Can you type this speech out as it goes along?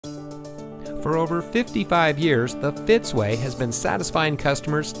For over 55 years, the Fitzway has been satisfying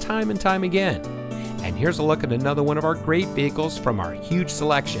customers time and time again. And here's a look at another one of our great vehicles from our huge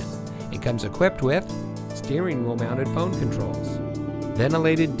selection. It comes equipped with steering wheel mounted phone controls,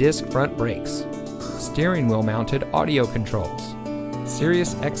 ventilated disc front brakes, steering wheel mounted audio controls,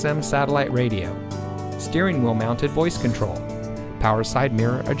 Sirius XM satellite radio, steering wheel mounted voice control, power side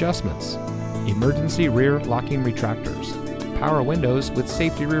mirror adjustments, emergency rear locking retractors, power windows with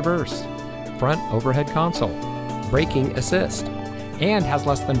safety reverse, front overhead console, braking assist, and has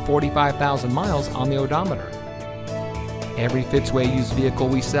less than 45,000 miles on the odometer. Every Fitzway used vehicle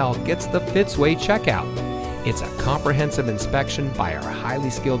we sell gets the Fitzway checkout. It's a comprehensive inspection by our highly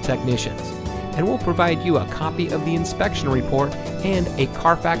skilled technicians, and we'll provide you a copy of the inspection report and a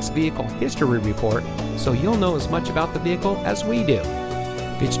Carfax vehicle history report so you'll know as much about the vehicle as we do.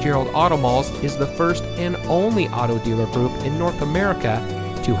 Fitzgerald Auto Malls is the first and only auto dealer group in North America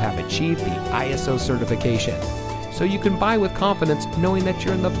to have achieved the ISO certification, so you can buy with confidence knowing that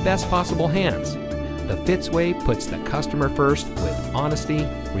you're in the best possible hands. The Fitzway puts the customer first with honesty,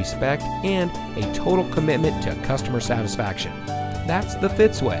 respect, and a total commitment to customer satisfaction. That's the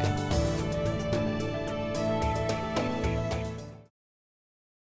Fitzway.